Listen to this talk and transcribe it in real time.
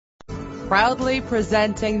Proudly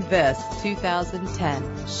presenting this 2010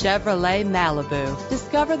 Chevrolet Malibu.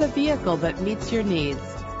 Discover the vehicle that meets your needs.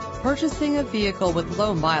 Purchasing a vehicle with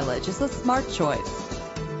low mileage is a smart choice.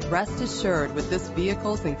 Rest assured with this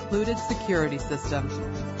vehicle's included security system.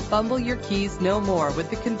 Fumble your keys no more with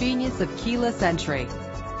the convenience of keyless entry.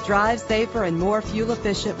 Drive safer and more fuel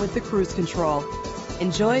efficient with the cruise control.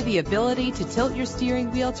 Enjoy the ability to tilt your steering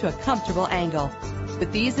wheel to a comfortable angle.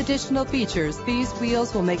 With these additional features, these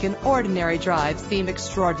wheels will make an ordinary drive seem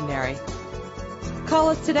extraordinary. Call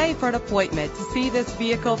us today for an appointment to see this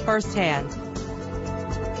vehicle firsthand.